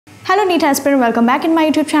Hello NEET aspirant, welcome back in my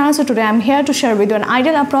YouTube channel. So today I'm here to share with you an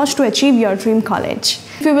ideal approach to achieve your dream college.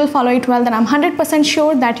 If you will follow it well, then I'm 100%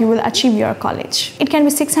 sure that you will achieve your college. It can be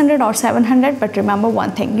 600 or 700, but remember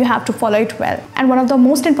one thing, you have to follow it well. And one of the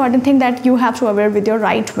most important thing that you have to aware with your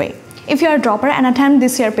right way. If you are a dropper and attempt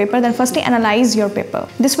this year paper, then firstly analyze your paper.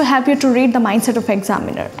 This will help you to read the mindset of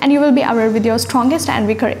examiner, and you will be aware with your strongest and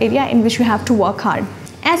weaker area in which you have to work hard.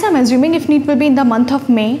 As I'm assuming if NEET will be in the month of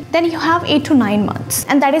May, then you have 8 to 9 months,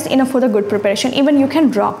 and that is enough for the good preparation. Even you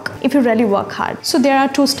can rock if you really work hard. So there are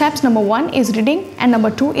two steps. Number 1 is reading and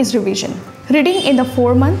number 2 is revision. Reading in the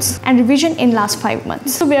 4 months and revision in last 5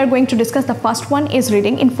 months. So we are going to discuss the first one is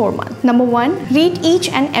reading in 4 months. Number 1, read each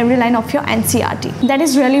and every line of your NCERT. That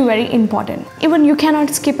is really very important. Even you cannot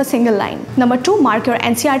skip a single line. Number 2, mark your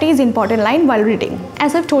NCERT's important line while reading.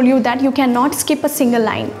 As I've told you that you cannot skip a single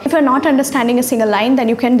line. If you're not understanding a single line, then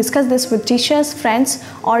you can discuss this with teachers, friends,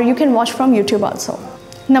 or you can watch from YouTube also.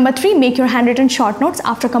 Number 3, make your handwritten short notes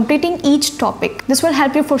after completing each topic. This will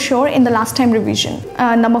help you for sure in the last time revision.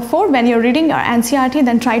 Number 4, when you're reading your NCERT,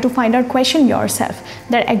 then try to find out question yourself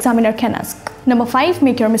that examiner can ask. Number 5,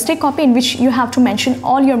 make your mistake copy in which you have to mention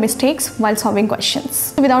all your mistakes while solving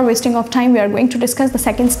questions. Without wasting of time, we are going to discuss the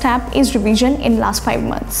second step is revision in last 5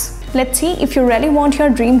 months. Let's see, if you really want your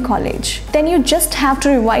dream college, then you just have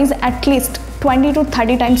to revise at least 20 to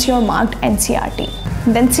 30 times your marked NCERT.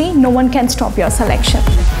 Then see, no one can stop your selection.